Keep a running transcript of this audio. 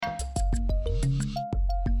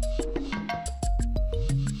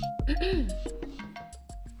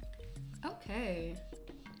Okay,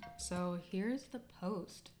 so here's the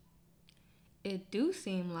post. It do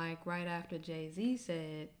seem like right after Jay-Z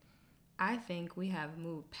said, I think we have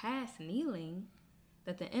moved past kneeling,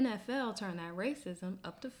 that the NFL turned that racism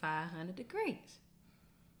up to 500 degrees.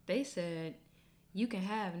 They said, you can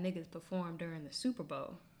have niggas perform during the Super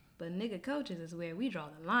Bowl, but nigga coaches is where we draw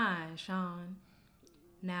the line, Sean.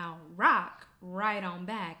 Now rock right on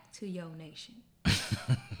back to your nation.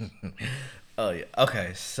 Oh yeah.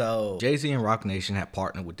 Okay. So Jay Z and Rock Nation had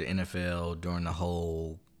partnered with the NFL during the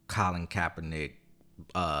whole Colin Kaepernick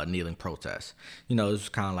kneeling protest. It was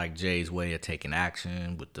kind of like Jay's way of taking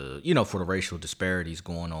action with for the racial disparities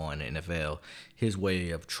going on in the NFL. His way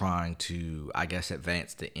of trying to, I guess,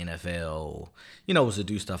 advance the NFL, was to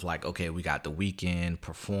do stuff like, okay, we got the weekend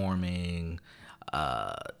performing,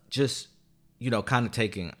 just, kind of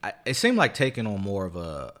taking, it seemed like taking on more of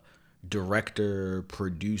a director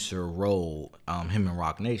producer role, him and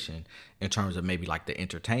Rock Nation, in terms of maybe like the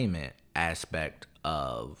entertainment aspect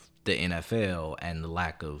of the NFL and the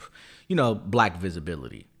lack of black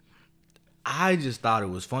visibility. I just thought it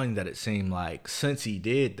was funny that it seemed like since he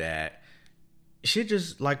did that, shit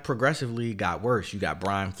just like progressively got worse. You got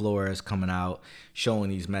Brian Flores coming out showing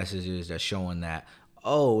these messages that showing that,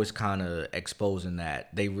 oh, it's kind of exposing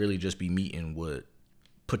that they really just be meeting with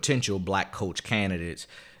potential black coach candidates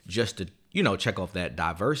just to check off that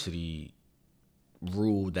diversity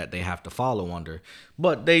rule that they have to follow under,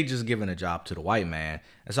 but they just giving a job to the white man.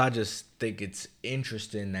 And so I just think it's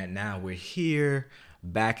interesting that now we're here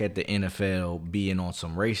back at the NFL being on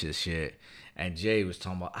some racist shit, and Jay was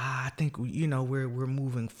talking about, I think we're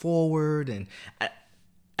moving forward, and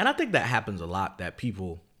I think that happens a lot, that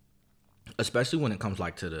people, especially when it comes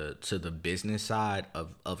like to the business side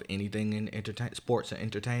of anything in sports and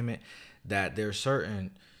entertainment, that there's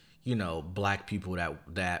certain black people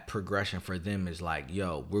that progression for them is like,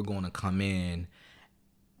 yo, we're going to come in,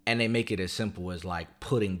 and they make it as simple as like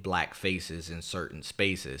putting black faces in certain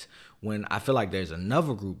spaces, when I feel like there's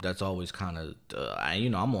another group that's always kind of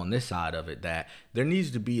I'm on this side of it, that there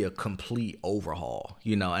needs to be a complete overhaul,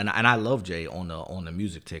 and I love Jay on the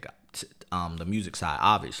music the music side,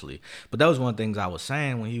 obviously. But that was one of the things I was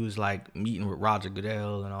saying when he was like meeting with Roger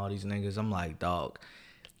Goodell and all these niggas. I'm like, dog,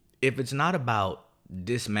 if it's not about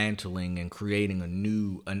dismantling and creating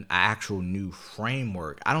an actual new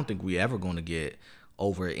framework, I don't think we ever going to get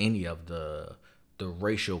over any of the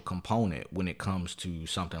racial component when it comes to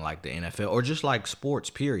something like the NFL or just like sports,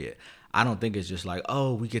 period. I don't think it's just like,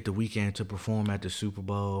 oh, we get the weekend to perform at the Super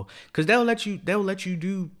Bowl, because they'll let you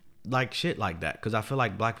do like shit like that, because I feel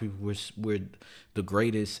like black people we're the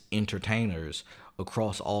greatest entertainers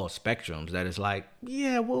across all spectrums. That is like,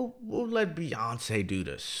 yeah, we'll let Beyonce do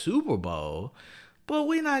the Super Bowl, but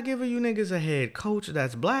we not giving you niggas a head coach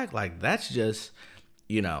that's black. Like, that's just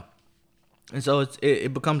you know. And so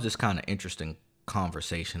it becomes this kind of interesting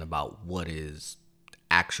conversation about what is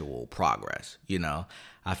actual progress.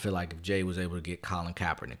 I feel like if Jay was able to get Colin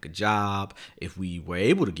Kaepernick a job, if we were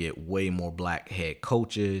able to get way more black head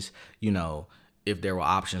coaches, if there were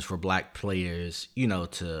options for black players,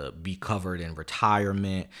 to be covered in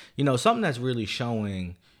retirement, something that's really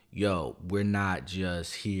showing, yo, we're not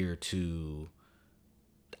just here to,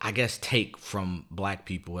 I guess, take from black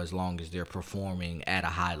people as long as they're performing at a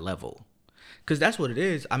high level. Because that's what it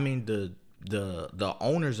is. I mean, the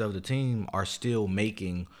owners of the team are still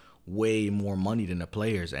making way more money than the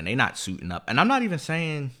players, and they not suiting up. And I'm not even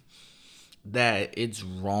saying that it's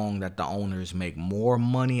wrong that the owners make more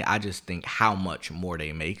money. I just think how much more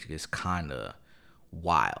they make is kind of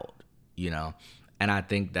wild, you know. And I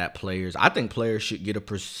think players should get a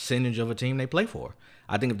percentage of a team they play for.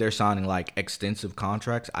 I think if they're signing like extensive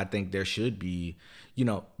contracts, I think there should be,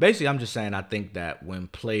 basically I'm just saying I think that when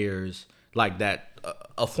players like that,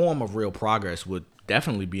 a form of real progress would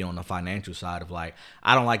definitely be on the financial side of like,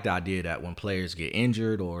 I don't like the idea that when players get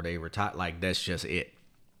injured or they retire, like that's just it.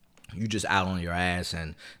 You just out on your ass,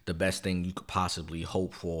 and the best thing you could possibly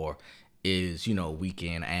hope for is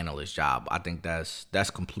weekend analyst job. I think that's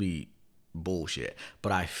complete bullshit.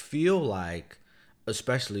 But I feel like,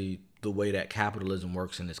 especially the way that capitalism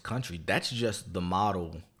works in this country, that's just the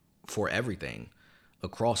model for everything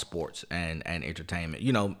across sports and entertainment.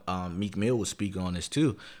 Meek Mill was speaking on this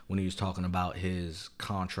too when he was talking about his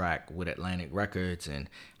contract with Atlantic Records and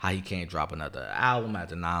how he can't drop another album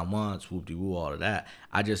after 9 months, whoop de woo, all of that.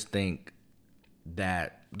 I just think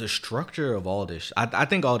that the structure of all this, I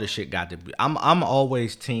think all this shit got to be. I'm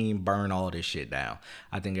always team burn all this shit down.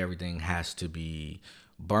 I think everything has to be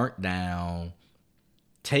burnt down,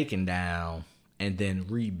 taken down, and then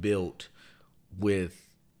rebuilt with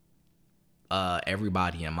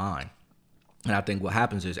everybody in mind. And I think what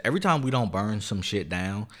happens is every time we don't burn some shit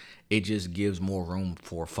down, it just gives more room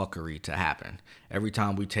for fuckery to happen. Every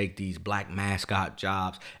time we take these black mascot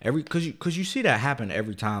jobs, cause you see that happen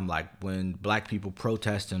every time, like when black people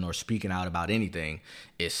protesting or speaking out about anything,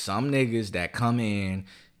 it's some niggas that come in,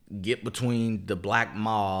 get between the black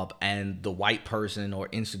mob and the white person or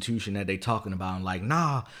institution that they talking about, and like,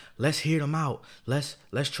 nah, let's hear them out. Let's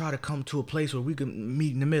try to come to a place where we can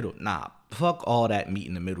meet in the middle. Nah, fuck all that meet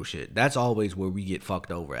in the middle shit. That's always where we get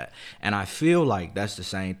fucked over at. And I feel like that's the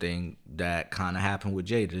same thing that kind of happened with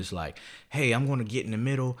Jada. It's like, hey, I'm gonna get in the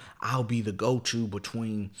middle. I'll be the go-to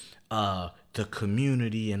between the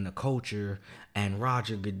community and the culture and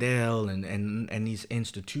Roger Goodell and these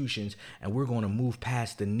institutions, and we're going to move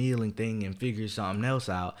past the kneeling thing and figure something else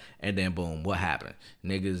out. And then boom, what happened?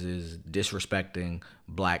 Niggas is disrespecting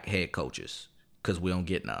black head coaches because we don't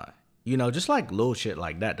get none. You know, just like little shit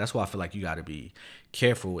like that. That's why I feel like you got to be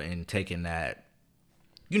careful in taking that,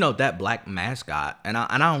 you know, that black mascot. And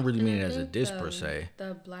I don't really mean it as a diss per se.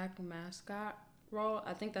 The black mascot role,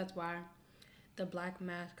 I think that's why the black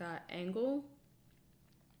mascot angle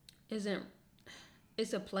isn't,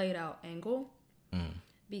 it's a played out angle,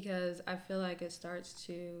 because I feel like it starts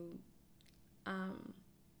to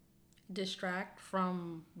distract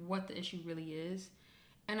from what the issue really is.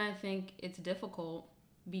 And I think it's difficult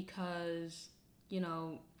because, you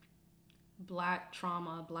know, black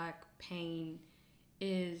trauma, black pain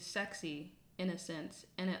is sexy in a sense,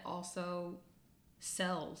 and it also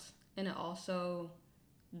sells, and it also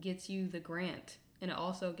gets you the grant, and it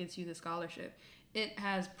also gets you the scholarship. It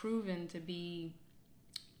has proven to be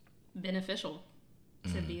beneficial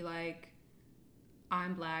to be like,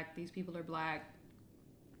 I'm black, these people are black,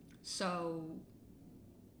 so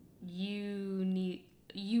you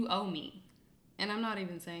owe me. And I'm not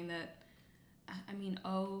even saying that, I mean,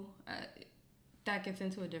 that gets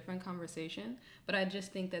into a different conversation, but I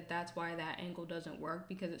just think that that's why that angle doesn't work,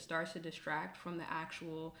 because it starts to distract from the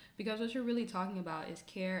actual, because what you're really talking about is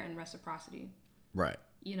care and reciprocity. Right.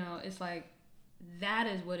 You know, it's like, that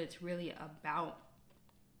is what it's really about.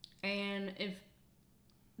 And if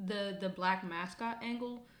the black mascot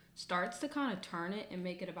angle starts to kind of turn it and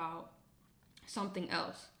make it about something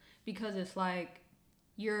else, because it's like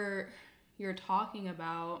you're talking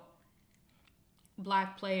about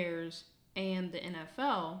black players and the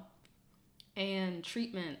NFL and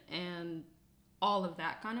treatment and all of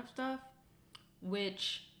that kind of stuff,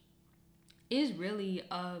 which is really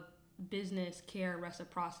a business care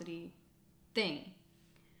reciprocity thing.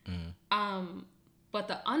 But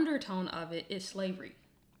the undertone of it is slavery.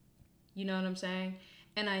 You know what I'm saying?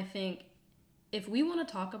 And I think if we want to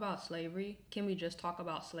talk about slavery, can we just talk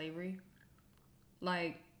about slavery?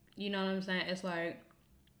 Like, you know what I'm saying? It's like,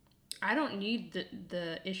 I don't need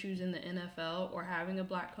the issues in the NFL or having a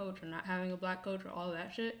black coach or not having a black coach or all of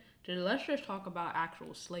that shit. Let's just talk about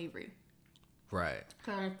actual slavery. Right.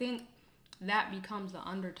 Because I think that becomes the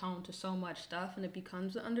undertone to so much stuff, and it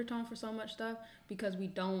becomes the undertone for so much stuff because we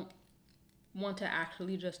don't want to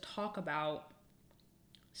actually just talk about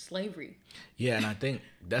slavery. Yeah, and I think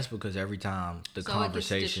that's because every time the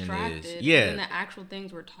conversation is, and the actual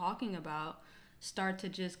things we're talking about start to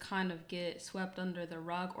just kind of get swept under the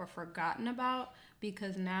rug or forgotten about,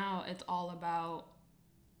 because now it's all about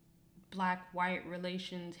black-white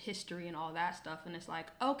relations, history, and all that stuff. And it's like,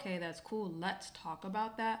 okay, that's cool, let's talk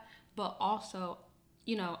about that. But also,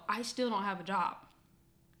 you know, I still don't have a job.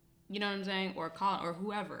 You know what I'm saying? Or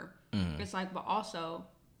whoever. It's like, but also,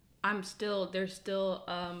 there's still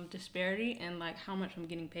disparity in like how much I'm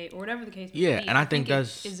getting paid or whatever the case may be. Yeah, and I think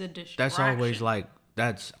that's is a distraction. That's always like,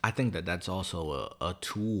 I think that's also a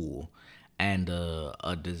tool, and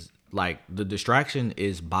like the distraction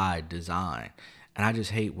is by design. And I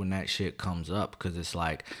just hate when that shit comes up, because it's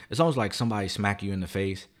like, it's almost like somebody smack you in the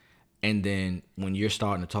face, and then when you're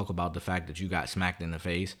starting to talk about the fact that you got smacked in the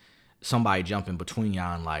face, somebody jump in between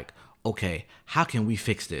y'all and like, okay, how can we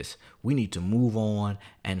fix this? We need to move on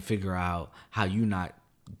and figure out how you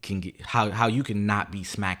can not be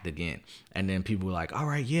smacked again. And then people are like, all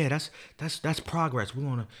right, yeah, that's progress.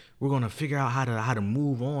 We're gonna figure out how to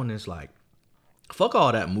move on. It's like, fuck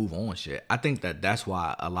all that move on shit. I think that's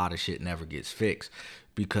why a lot of shit never gets fixed,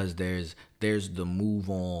 because there's the move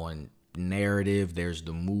on narrative, there's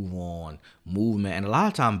the move on movement, and a lot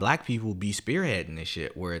of time black people be spearheading this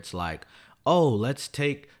shit where it's like, oh, let's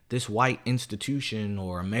take this white institution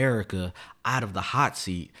or America out of the hot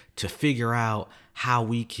seat to figure out how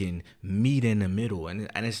we can meet in the middle. And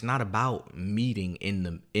it's not about meeting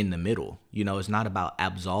in the middle. You know, it's not about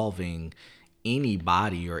absolving any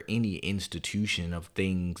body or any institution of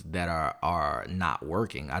things that are not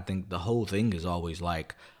working. I think the whole thing is always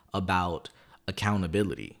like about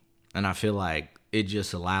accountability. And I feel like it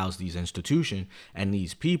just allows these institutions and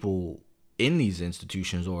these people in these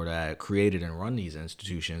institutions, or that created and run these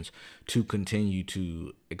institutions, to continue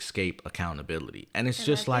to escape accountability. And it's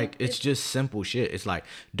just like, it's just simple shit. It's like,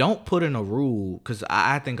 don't put in a rule, because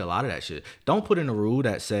I think a lot of that shit, don't put in a rule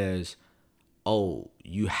that says, oh,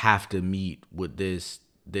 you have to meet with this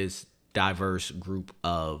diverse group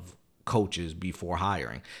of coaches before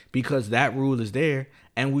hiring, because that rule is there,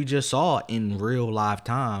 and we just saw in real live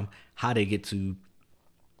time how they get to,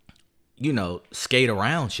 you know, skate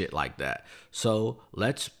around shit like that. So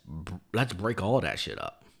let's break all that shit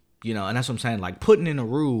up, you know. And that's what I'm saying, like putting in a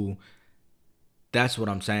rule. That's what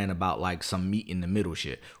I'm saying about like some meat in the middle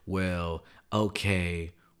shit. Well,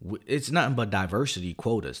 okay, it's nothing but diversity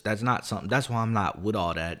quotas. That's not something. That's why I'm not with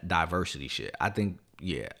all that diversity shit. I think,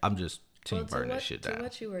 yeah, I'm just burn this shit down. To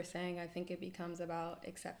what you were saying, I think it becomes about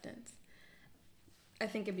acceptance. I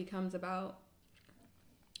think it becomes about,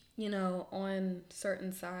 you know, on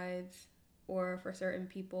certain sides or for certain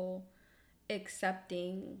people,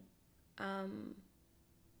 accepting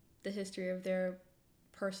the history of their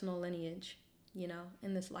personal lineage, you know,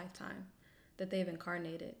 in this lifetime that they've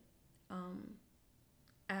incarnated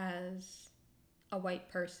as a white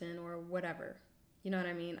person or whatever. You know what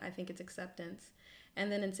I mean? I think it's acceptance.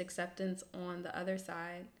 And then it's acceptance on the other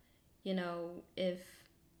side. You know, if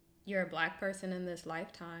you're a black person in this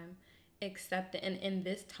lifetime, and in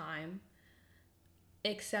this time,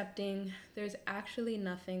 accepting there's actually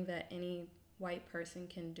nothing that any white person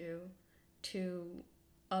can do to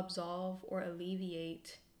absolve or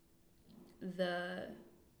alleviate the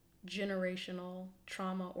generational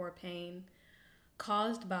trauma or pain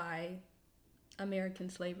caused by American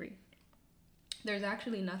slavery. There's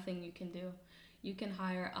actually nothing you can do. You can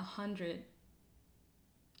hire 100,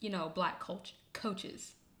 you know, black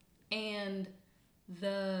coaches, and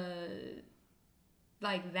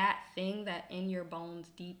like that thing, that in your bones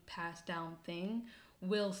deep passed down thing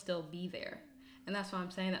will still be there. And that's why I'm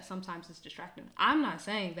saying that sometimes it's distracting. I'm not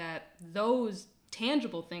saying that those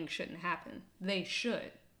tangible things shouldn't happen. They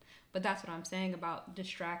should. But that's what I'm saying about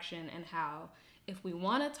distraction, and how if we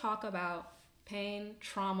want to talk about pain,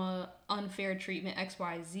 trauma, unfair treatment,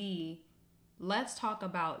 XYZ, let's talk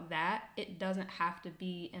about that. It doesn't have to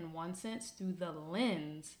be in one sense through the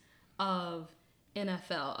lens of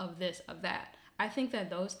NFL, of this, of that. I think that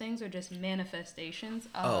those things are just manifestations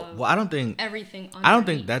of I don't think everything underneath. I don't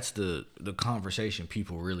think that's the conversation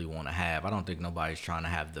people really want to have. I don't think nobody's trying to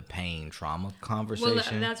have the pain trauma conversation.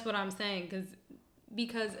 Well, that's what I'm saying,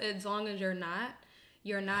 because as long as you're not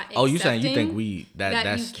oh, you saying you think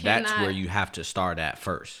that's where you have to start at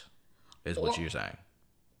first, is what you're saying.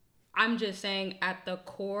 I'm just saying at the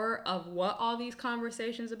core of what all these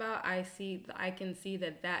conversations about, I can see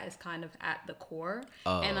that is kind of at the core.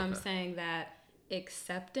 And I'm saying that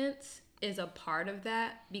acceptance is a part of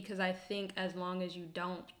that, because I think as long as you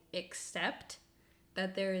don't accept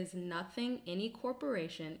that there is nothing any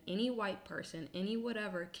corporation, any white person, any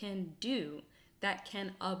whatever can do that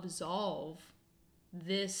can absolve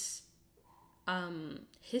this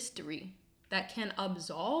history, that can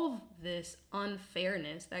absolve this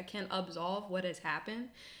unfairness, that can absolve what has happened,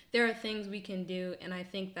 there are things we can do. And I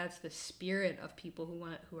think that's the spirit of people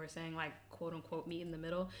who are saying, like, quote unquote, meet in the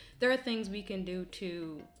middle. There are things we can do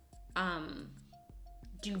to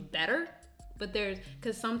do better. But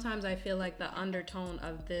because sometimes I feel like the undertone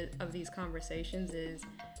of these conversations is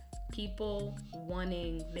people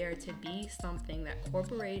wanting there to be something that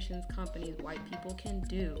corporations, companies, white people can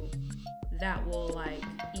do that will like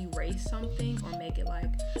erase something or make it like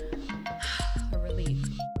a relief.